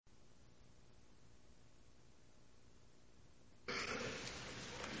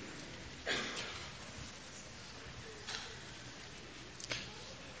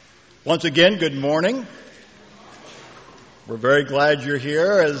Once again, good morning. We're very glad you're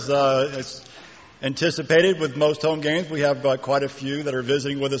here. As anticipated with most home games, we have quite a few that are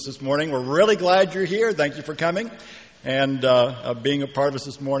visiting with us this morning. We're really glad you're here. Thank you for coming and being a part of us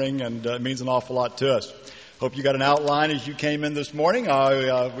this morning, and it means an awful lot to us. Hope you got an outline as you came in this morning.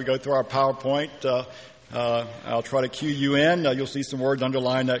 We go through our PowerPoint. I'll try to cue you in. You'll see some words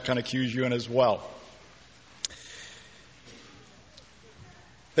underlined that kind of cues you in as well.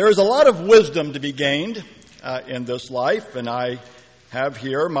 There is a lot of wisdom to be gained in this life, and I have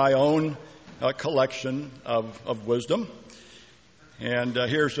here my own collection of wisdom. And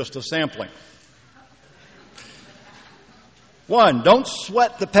here's just a sampling. 1, don't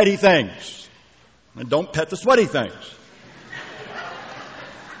sweat the petty things, and don't pet the sweaty things.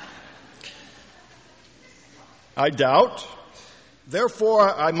 I doubt,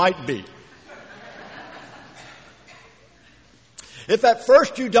 therefore I might be. If at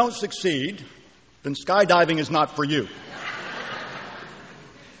first you don't succeed, then skydiving is not for you.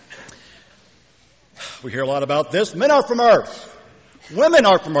 We hear a lot about this. Men are from Earth. Women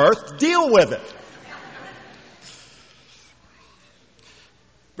are from Earth. Deal with it.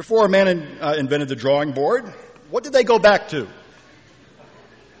 Before man invented the drawing board, what did they go back to?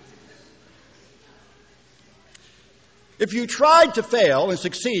 If you tried to fail and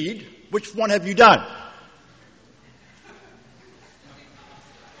succeed, which one have you done?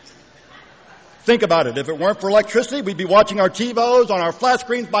 Think about it. If it weren't for electricity, we'd be watching our TiVos on our flat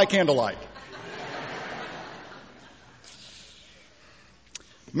screens by candlelight.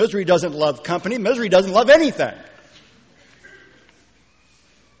 Misery doesn't love company. Misery doesn't love anything.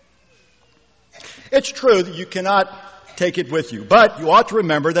 It's true that you cannot take it with you, but you ought to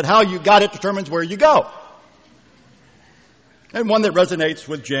remember that how you got it determines where you go. And one that resonates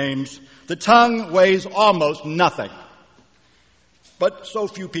with James, the tongue weighs almost nothing, but so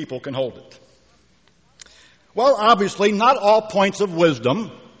few people can hold it. Well, obviously, not all points of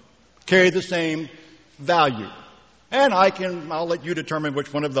wisdom carry the same value. And I'll let you determine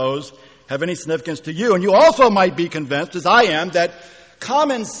which one of those have any significance to you. And you also might be convinced, as I am, that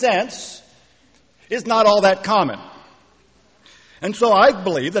common sense is not all that common. And so I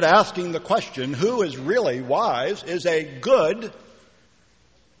believe that asking the question, who is really wise, is a good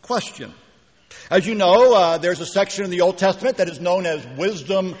question. As you know, there's a section in the Old Testament that is known as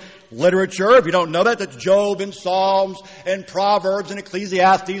wisdom literature. If you don't know that, that's Job and Psalms and Proverbs and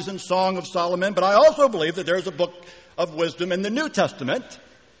Ecclesiastes and Song of Solomon. But I also believe that there's a book of wisdom in the New Testament.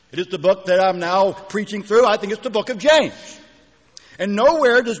 It is the book that I'm now preaching through. I think it's the book of James. And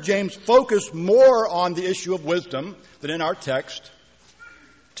nowhere does James focus more on the issue of wisdom than in our text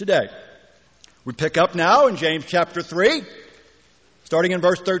today. We pick up now in James chapter 3, starting in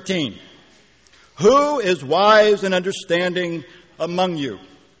verse 13. Who is wise and understanding among you?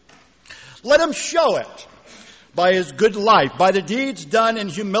 Let him show it by his good life, by the deeds done in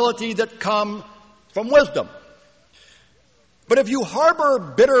humility that come from wisdom. But if you harbor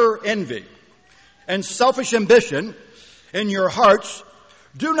bitter envy and selfish ambition in your hearts,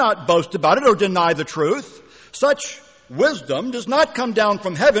 do not boast about it or deny the truth. Such wisdom does not come down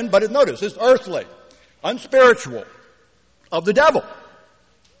from heaven, but notice, is earthly, unspiritual, of the devil.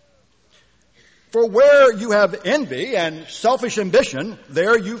 For where you have envy and selfish ambition,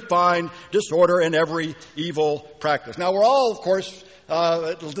 there you find disorder in every evil practice. Now, we're all, of course,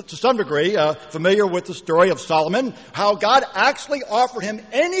 to some degree, familiar with the story of Solomon, how God actually offered him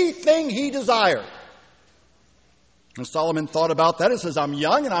anything he desired. And Solomon thought about that and says, I'm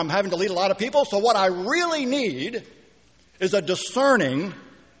young and I'm having to lead a lot of people, so what I really need is a discerning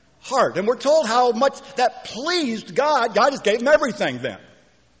heart. And we're told how much that pleased God. God just gave him everything then.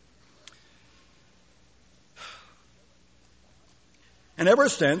 And ever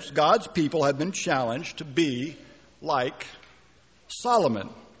since, God's people have been challenged to be like Solomon.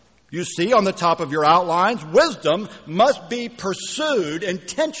 You see on the top of your outlines, wisdom must be pursued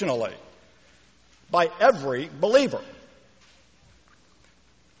intentionally by every believer.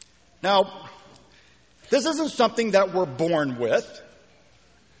 Now, this isn't something that we're born with.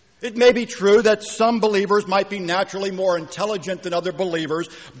 It may be true that some believers might be naturally more intelligent than other believers,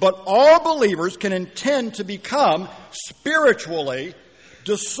 but all believers can intend to become spiritually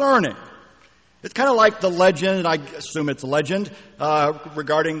discerning. It's kind of like the legend, and I assume it's a legend,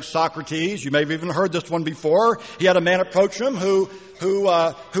 regarding Socrates. You may have even heard this one before. He had a man approach him who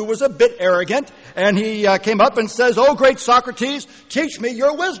was a bit arrogant, and he came up and says, "Oh, great Socrates, teach me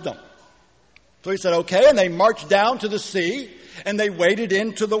your wisdom." So he said, "Okay," and they marched down to the sea, and they waded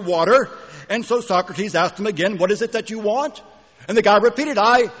into the water, and so Socrates asked him again, "What is it that you want?" And the guy repeated,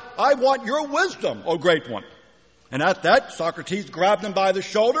 I want your wisdom, O great one. And at that, Socrates grabbed him by the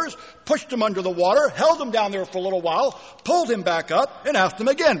shoulders, pushed him under the water, held him down there for a little while, pulled him back up, and asked him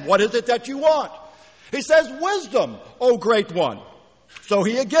again, what is it that you want? He says, wisdom, O great one. So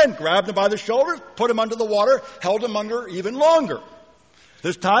he again grabbed him by the shoulders, put him under the water, held him under even longer.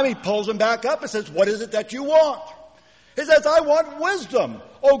 This time he pulls him back up and says, what is it that you want? He says, I want wisdom,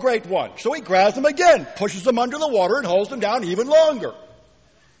 O great one. So he grabs him again, pushes him under the water, and holds him down even longer.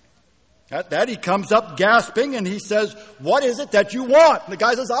 At that, he comes up gasping, and he says, what is it that you want? And the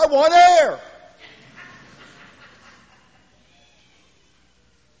guy says, I want air.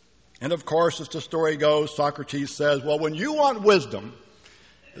 And of course, as the story goes, Socrates says, well, when you want wisdom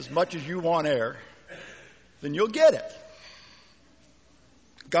as much as you want air, then you'll get it.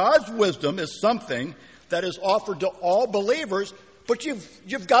 God's wisdom is something that is offered to all believers, but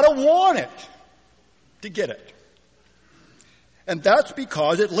you've got to want it to get it. And that's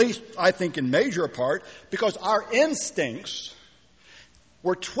because, at least I think in major part, because our instincts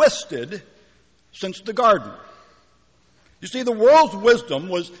were twisted since the garden. You see, the world's wisdom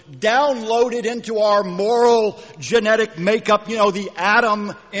was downloaded into our moral genetic makeup, the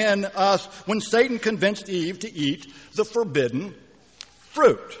atom in us, when Satan convinced Eve to eat the forbidden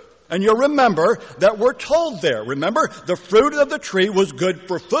fruit. And you'll remember that we're told there. Remember, the fruit of the tree was good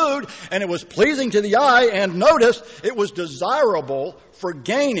for food, and it was pleasing to the eye, and notice, it was desirable for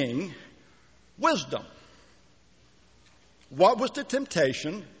gaining wisdom. What was the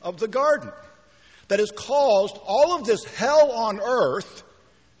temptation of the garden that has caused all of this hell on earth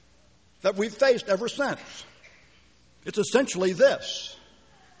that we've faced ever since? It's essentially this: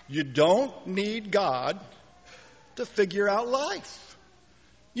 you don't need God to figure out life.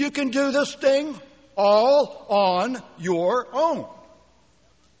 You can do this thing all on your own.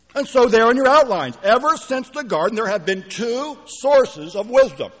 And so there in your outlines, ever since the garden, there have been two sources of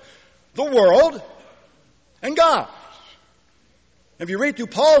wisdom: the world and God. If you read through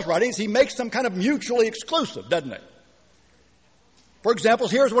Paul's writings, he makes them kind of mutually exclusive, doesn't he? For example,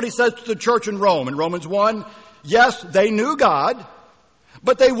 here's what he says to the church in Rome, in Romans 1. Yes, they knew God,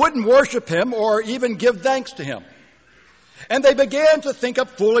 but they wouldn't worship him or even give thanks to him. And they began to think up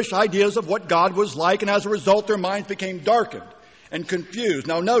foolish ideas of what God was like, and as a result, their minds became darkened and confused.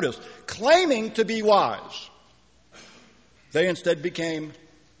 Now notice, claiming to be wise, they instead became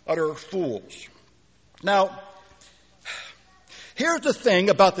utter fools. Now, here's the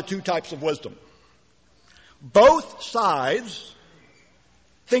thing about the two types of wisdom. Both sides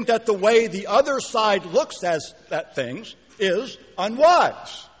think that the way the other side looks at things is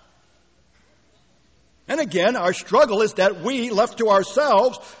unwise. And again, our struggle is that we, left to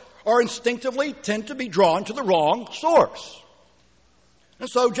ourselves, are instinctively tend to be drawn to the wrong source. And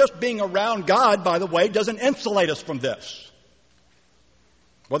so just being around God, by the way, doesn't insulate us from this.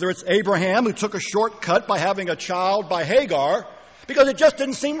 Whether it's Abraham, who took a shortcut by having a child by Hagar, because it just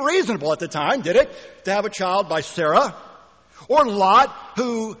didn't seem reasonable at the time, did it, to have a child by Sarah? Or Lot,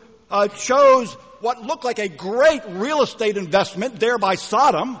 who chose what looked like a great real estate investment there by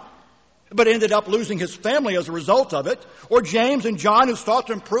Sodom, but ended up losing his family as a result of it. Or James and John, who sought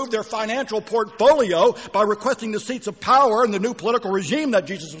to improve their financial portfolio by requesting the seats of power in the new political regime that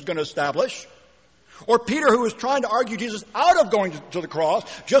Jesus was going to establish. Or Peter, who was trying to argue Jesus out of going to the cross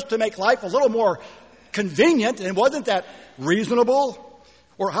just to make life a little more convenient, and wasn't that reasonable?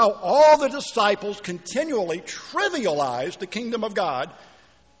 Or how all the disciples continually trivialized the kingdom of God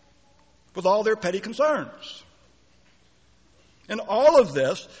with all their petty concerns. In all of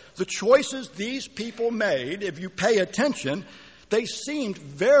this, the choices these people made, if you pay attention, they seemed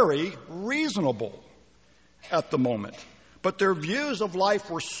very reasonable at the moment. But their views of life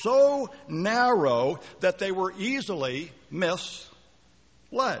were so narrow that they were easily misled.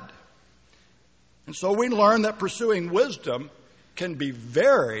 And so we learn that pursuing wisdom can be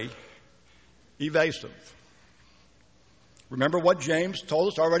very evasive. Remember what James told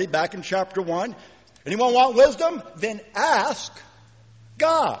us already back in chapter 1? Anyone want wisdom? Then ask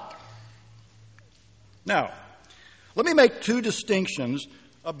God. Now, let me make two distinctions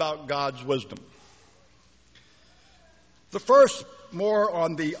about God's wisdom. The first, more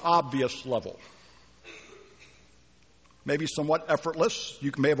on the obvious level. Maybe somewhat effortless.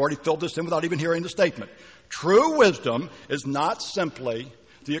 You may have already filled this in without even hearing the statement. True wisdom is not simply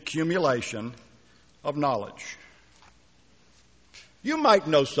the accumulation of knowledge. You might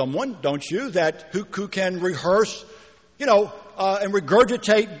know someone, don't you, who can rehearse, and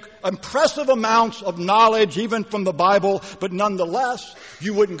regurgitate impressive amounts of knowledge, even from the Bible, but nonetheless,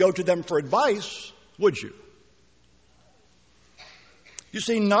 you wouldn't go to them for advice, would you? You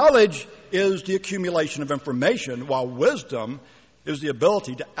see, knowledge is the accumulation of information, while wisdom is the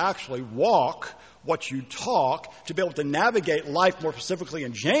ability to actually walk what you talk, to be able to navigate life more specifically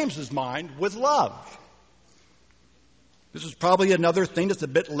in James's mind with love. This is probably another thing that's a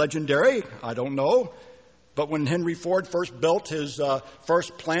bit legendary. I don't know. But when Henry Ford first built his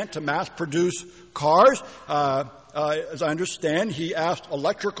first plant to mass produce cars, as I understand, he asked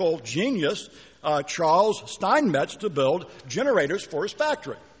electrical genius Charles Steinmetz to build generators for his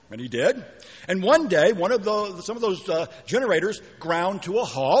factory. And he did. And one day, some of those generators ground to a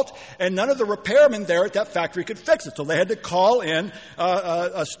halt, and none of the repairmen there at that factory could fix it. So they had to call in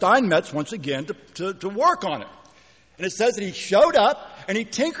Steinmetz once again to work on it. And it says that he showed up and he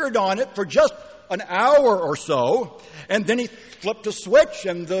tinkered on it for just an hour or so, and then he flipped a switch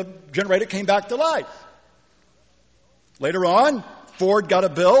and the generator came back to life. Later on, Ford got a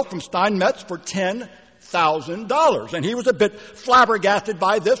bill from Steinmetz for $10,000, and he was a bit flabbergasted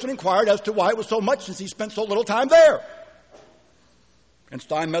by this and inquired as to why it was so much since he spent so little time there. And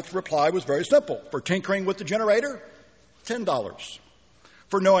Steinmetz's reply was very simple. For tinkering with the generator, $10.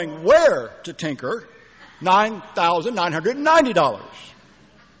 For knowing where to tinker, $9,990.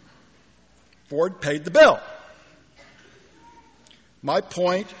 Ford paid the bill. My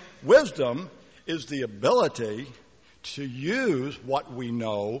point, wisdom is the ability to use what we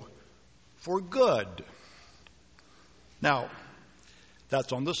know for good. Now,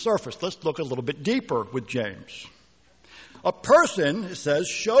 that's on the surface. Let's look a little bit deeper with James. A person, it says,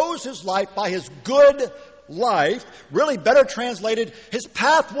 shows his life by his good life, really better translated, his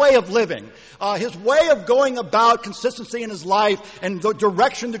pathway of living, his way of going about consistency in his life and the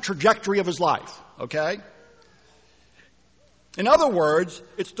direction, the trajectory of his life. Okay? In other words,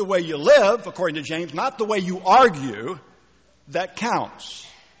 it's the way you live, according to James, not the way you argue, that counts.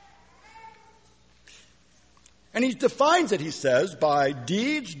 And he defines it, he says, by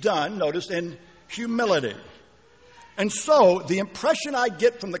deeds done, notice, in humility. And so, the impression I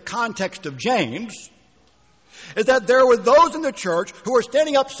get from the context of James is that there were those in the church who were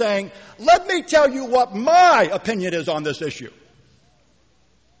standing up saying, let me tell you what my opinion is on this issue.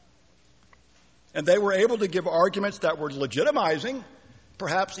 And they were able to give arguments that were legitimizing,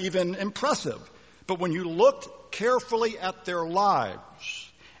 perhaps even impressive. But when you looked carefully at their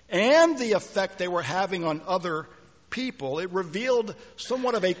lives and the effect they were having on other people, it revealed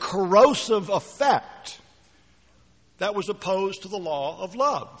somewhat of a corrosive effect that was opposed to the law of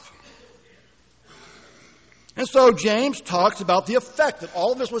love. And so James talks about the effect that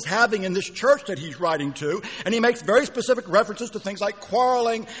all of this was having in this church that he's writing to, and he makes very specific references to things like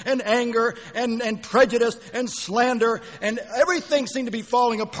quarreling and anger and prejudice and slander, and everything seemed to be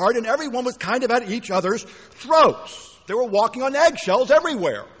falling apart, and everyone was kind of at each other's throats. They were walking on eggshells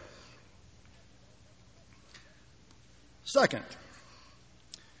everywhere. Second,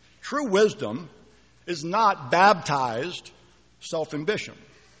 true wisdom is not baptized self-ambition.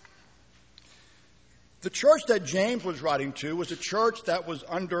 The church that James was writing to was a church that was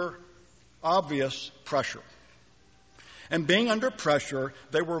under obvious pressure. And being under pressure,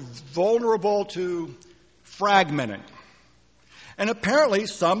 they were vulnerable to fragmenting. And apparently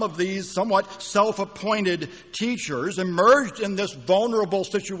some of these somewhat self-appointed teachers emerged in this vulnerable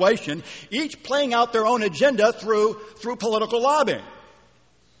situation, each playing out their own agenda through political lobbying.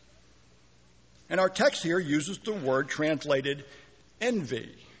 And our text here uses the word translated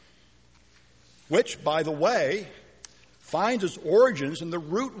envy, which, by the way, finds its origins in the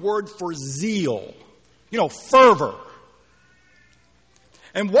root word for zeal, fervor.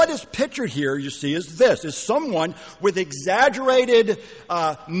 And what is pictured here, you see, is someone with exaggerated,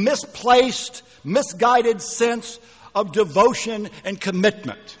 misplaced, misguided sense of devotion and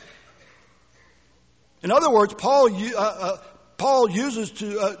commitment. In other words, Paul uses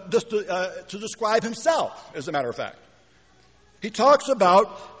to describe himself, as a matter of fact. He talks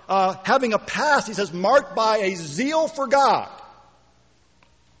about having a past, he says, marked by a zeal for God.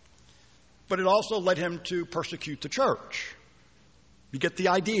 But it also led him to persecute the church. You get the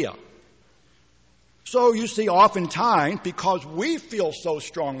idea. So you see, oftentimes, because we feel so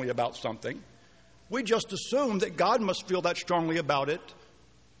strongly about something, we just assume that God must feel that strongly about it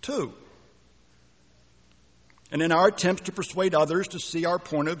too. And in our attempts to persuade others to see our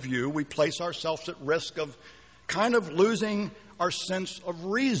point of view, we place ourselves at risk of kind of losing our sense of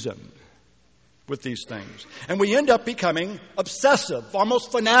reason with these things. And we end up becoming obsessive,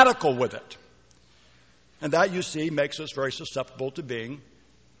 almost fanatical with it. And that, you see, makes us very susceptible to being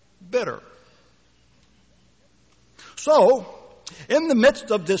bitter. So, in the midst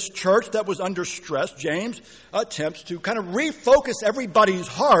of this church that was under stress, James attempts to kind of refocus everybody's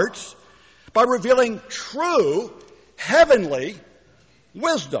hearts by revealing true heavenly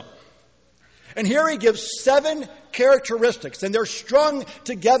wisdom. And here he gives 7 characteristics, and they're strung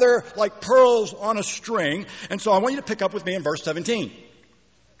together like pearls on a string. And so I want you to pick up with me in verse 17.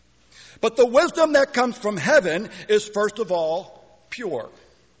 But the wisdom that comes from heaven is first of all pure,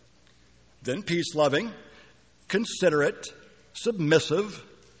 then peace-loving, considerate, submissive,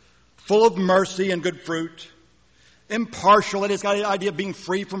 full of mercy and good fruit, impartial, and it's got the idea of being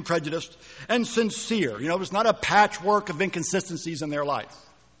free from prejudice, and sincere. It's not a patchwork of inconsistencies in their life.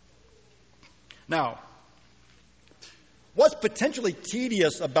 Now, what's potentially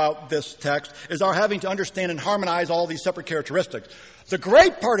tedious about this text is our having to understand and harmonize all these separate characteristics. The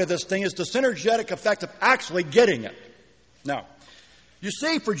great part of this thing is the synergetic effect of actually getting it. Now, you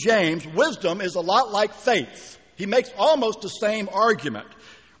see, for James, wisdom is a lot like faith. He makes almost the same argument.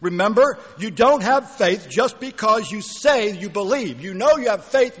 Remember, you don't have faith just because you say you believe. You know you have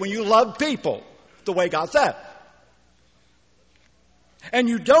faith when you love people, the way God said. And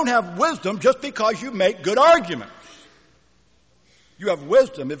you don't have wisdom just because you make good arguments. You have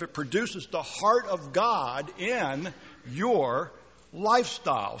wisdom if it produces the heart of God in your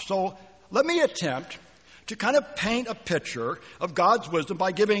lifestyle. So let me attempt to kind of paint a picture of God's wisdom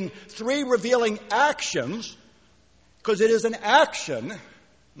by giving 3 revealing actions, because it is an action,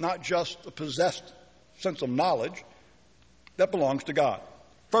 not just a possessed sense of knowledge, that belongs to God.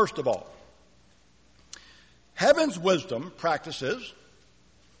 First of all, heaven's wisdom practices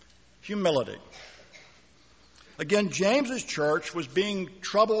humility. Again, James's church was being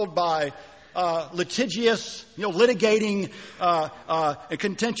troubled by litigious, litigating, and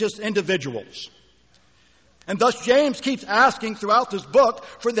contentious individuals. And thus James keeps asking throughout this book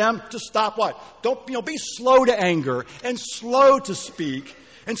for them to stop what? Don't, be slow to anger and slow to speak,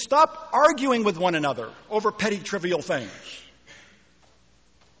 and stop arguing with one another over petty, trivial things.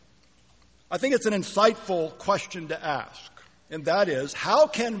 I think it's an insightful question to ask. And that is, how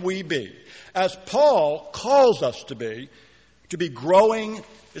can we be, as Paul calls us to be growing,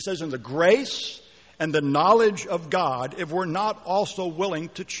 it says, in the grace and the knowledge of God, if we're not also willing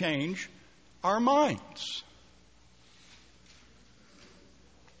to change our minds?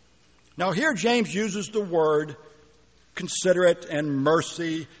 Now here James uses the word considerate and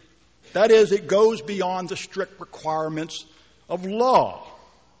mercy. That is, it goes beyond the strict requirements of law.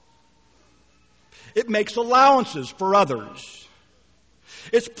 It makes allowances for others.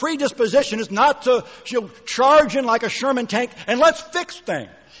 Its predisposition is not to charge in like a Sherman tank and let's fix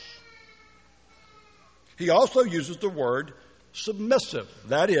things. He also uses the word submissive.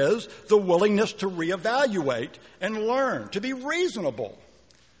 That is, the willingness to reevaluate and learn, to be reasonable,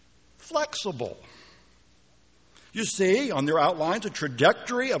 flexible. You see, on their outlines, the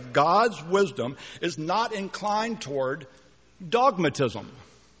trajectory of God's wisdom is not inclined toward dogmatism.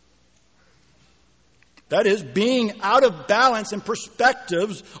 That is, being out of balance in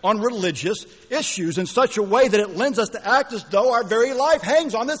perspectives on religious issues in such a way that it lends us to act as though our very life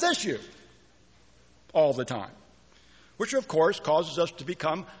hangs on this issue all the time, which of course causes us to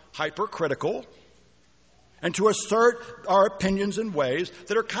become hypercritical and to assert our opinions in ways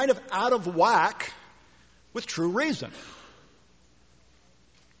that are kind of out of whack with true reason.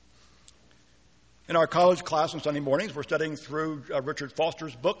 In our college class on Sunday mornings, we're studying through Richard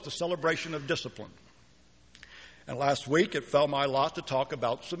Foster's book, The Celebration of Discipline. And last week, it fell my lot to talk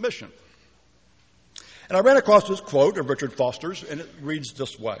about submission. And I ran across this quote of Richard Foster's, and it reads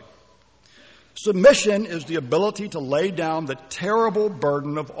this way. Submission is the ability to lay down the terrible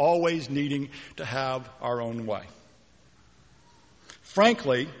burden of always needing to have our own way.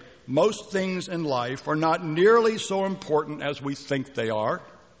 Frankly, most things in life are not nearly so important as we think they are.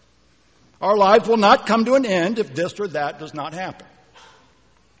 Our lives will not come to an end if this or that does not happen.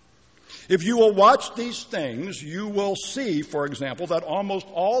 If you will watch these things, you will see, for example, that almost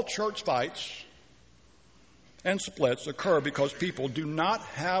all church fights and splits occur because people do not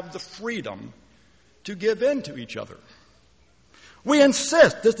have the freedom to give in to each other. We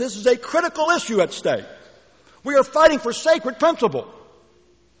insist that this is a critical issue at stake. We are fighting for sacred principle.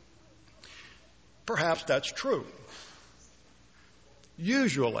 Perhaps that's true.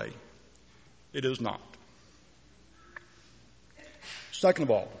 Usually, it is not. Second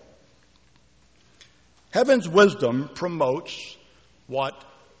of all, heaven's wisdom promotes what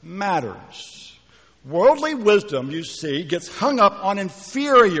matters. Worldly wisdom, you see, gets hung up on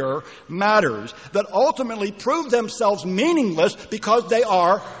inferior matters that ultimately prove themselves meaningless because they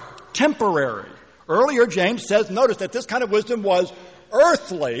are temporary. Earlier, James says, notice that this kind of wisdom was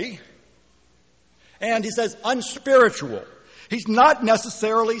earthly, and he says unspiritual. He's not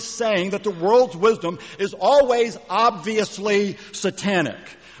necessarily saying that the world's wisdom is always obviously satanic,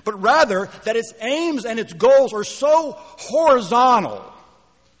 but rather that its aims and its goals are so horizontal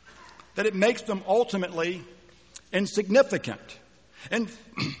that it makes them ultimately insignificant. And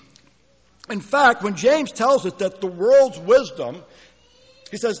in fact, when James tells us that the world's wisdom,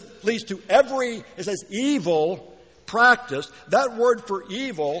 he says, leads to evil practice, that word for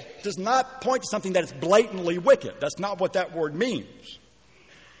evil does not point to something that is blatantly wicked. That's not what that word means.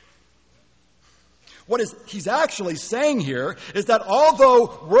 He's actually saying here is that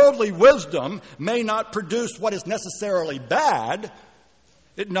although worldly wisdom may not produce what is necessarily bad,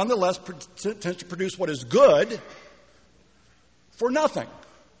 it nonetheless tends to produce what is good for nothing.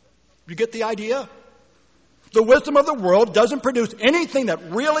 You get the idea? The wisdom of the world doesn't produce anything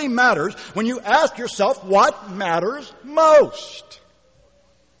that really matters when you ask yourself what matters most.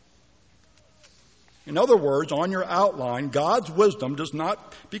 In other words, on your outline, God's wisdom does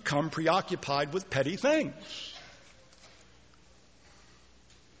not become preoccupied with petty things.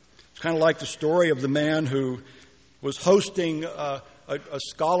 It's kind of like the story of the man who was hosting a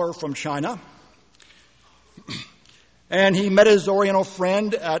scholar from China. And he met his Oriental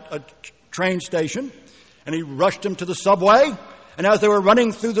friend at a train station, and he rushed him to the subway. And as they were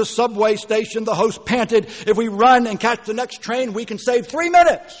running through the subway station, the host panted, "If we run and catch the next train, we can save 3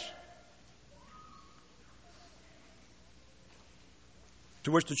 minutes."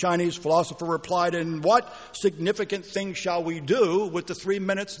 To which the Chinese philosopher replied, "And what significant thing shall we do with the 3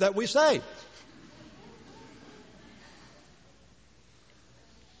 minutes that we save?"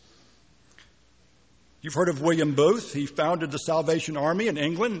 You've heard of William Booth. He founded the Salvation Army in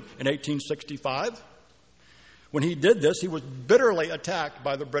England in 1865. When he did this, he was bitterly attacked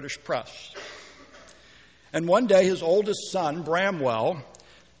by the British press. And one day, his oldest son, Bramwell,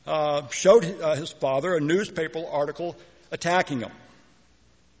 showed his father a newspaper article attacking him.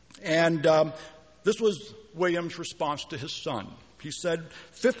 And this was William's response to his son. He said,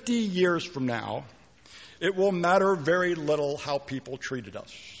 50 years from now, it will matter very little how people treated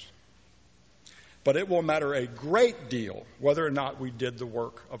us. But it will matter a great deal whether or not we did the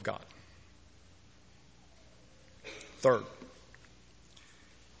work of God. Third,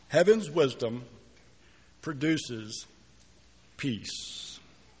 heaven's wisdom produces peace.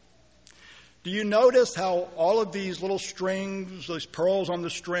 Do you notice how all of these little strings, those pearls on the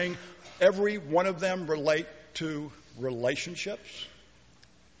string, every one of them relate to relationships?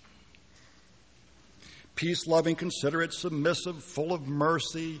 Peace-loving, considerate, submissive, full of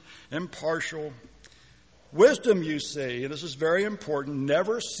mercy, impartial. Wisdom, you see, and this is very important,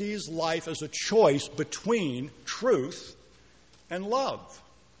 never sees life as a choice between truth and love.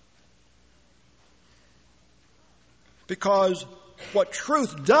 Because what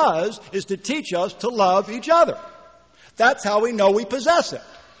truth does is to teach us to love each other. That's how we know we possess it.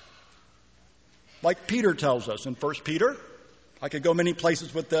 Like Peter tells us in 1 Peter. I could go many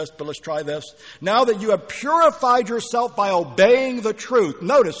places with this, but let's try this. Now that you have purified yourself by obeying the truth,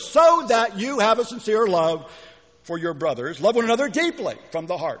 notice, so that you have a sincere love for your brothers, love one another deeply from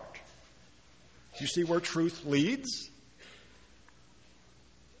the heart. Do you see where truth leads?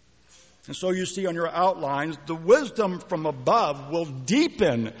 And so you see on your outlines, the wisdom from above will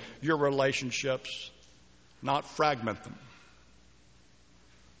deepen your relationships, not fragment them.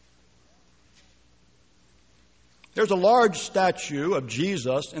 There's a large statue of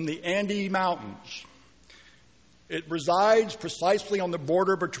Jesus in the Andes Mountains. It resides precisely on the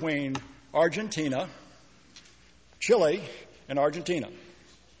border between Argentina, Chile, and Argentina. And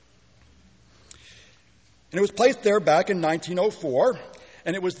it was placed there back in 1904,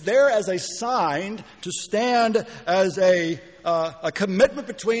 and it was there as a sign to stand as a commitment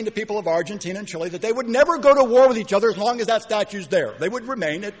between the people of Argentina and Chile that they would never go to war with each other as long as that statue's there. They would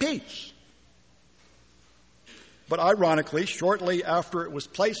remain at peace. But ironically, shortly after it was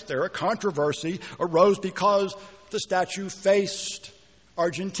placed there, a controversy arose because the statue faced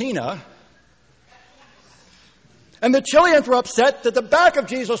Argentina. And the Chileans were upset that the back of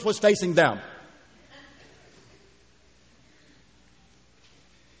Jesus was facing them.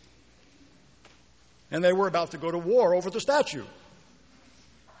 And they were about to go to war over the statue.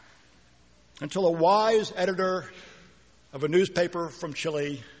 Until a wise editor of a newspaper from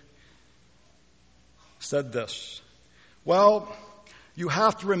Chile said this: "Well, you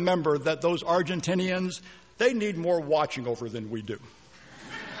have to remember that those Argentinians, they need more watching over than we do."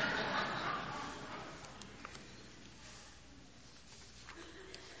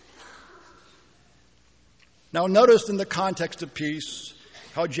 Now notice in the context of peace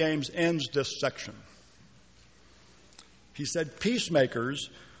how James ends this section. He said, "Peacemakers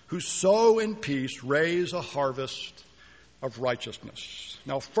who sow in peace raise a harvest of righteousness."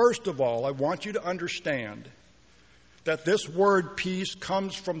 Now, first of all, I want you to understand that this word peace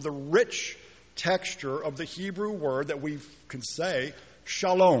comes from the rich texture of the Hebrew word that we can say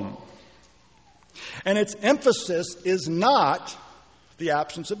shalom. And its emphasis is not the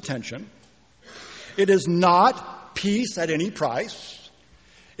absence of tension. It is not peace at any price.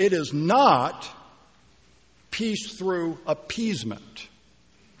 It is not peace through appeasement.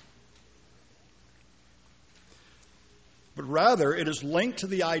 But rather, it is linked to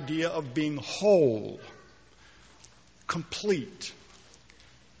the idea of being whole, complete,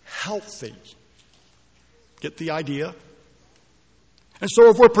 healthy. Get the idea? And so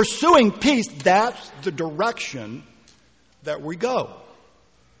if we're pursuing peace, that's the direction that we go.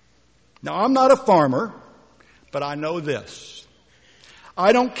 Now, I'm not a farmer, but I know this.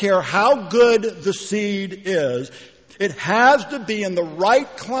 I don't care how good the seed is, it has to be in the right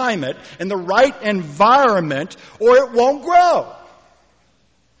climate, in the right environment, or it won't grow.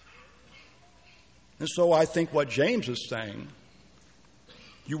 And so I think what James is saying,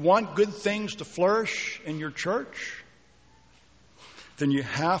 you want good things to flourish in your church? Then you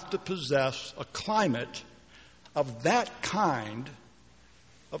have to possess a climate of that kind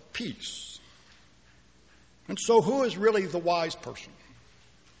of peace. And so who is really the wise person?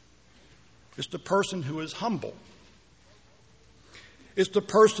 It's the person who is humble. It's the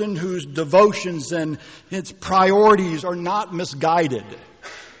person whose devotions and its priorities are not misguided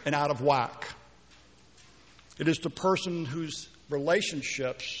and out of whack. It is the person whose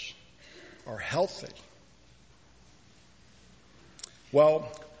relationships are healthy. Well,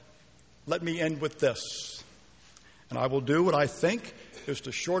 let me end with this. And I will do what I think is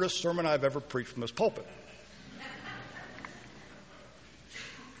the shortest sermon I've ever preached from this pulpit.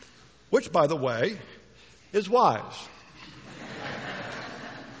 Which, by the way, is wise.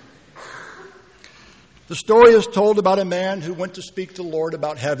 The story is told about a man who went to speak to the Lord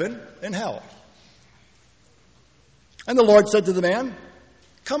about heaven and hell. And the Lord said to the man,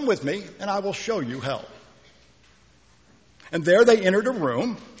 "Come with me, and I will show you hell." And there they entered a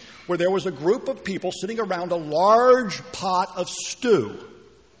room where there was a group of people sitting around a large pot of stew.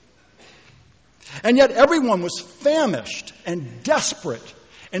 And yet everyone was famished and desperate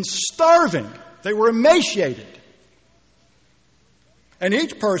and starving. They were emaciated. And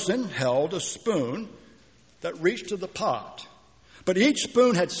each person held a spoon that reached to the pot. But each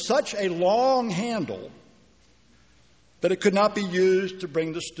spoon had such a long handle that it could not be used to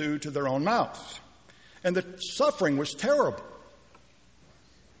bring the stew to their own mouth. And the suffering was terrible.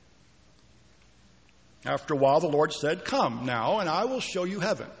 After a while, the Lord said, "Come now, and I will show you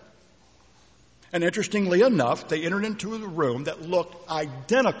heaven." And interestingly enough, they entered into the room that looked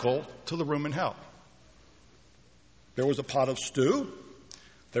identical to the room in hell. There was a pot of stew.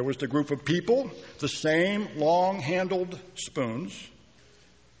 There was the group of people, the same long-handled spoons.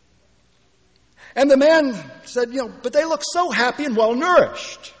 And the man said, "But they look so happy and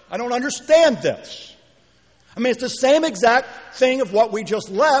well-nourished. I don't understand this. I mean, it's the same exact thing of what we just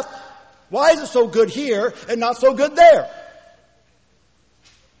left. Why is it so good here and not so good there?"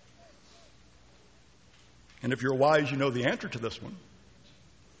 And if you're wise, you know the answer to this one.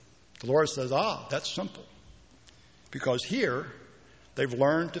 The Lord says, that's simple. Because here, they've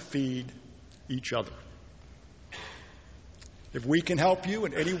learned to feed each other. If we can help you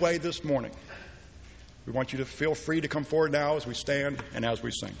in any way this morning, we want you to feel free to come forward now as we stand and as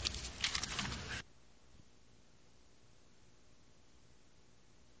we sing.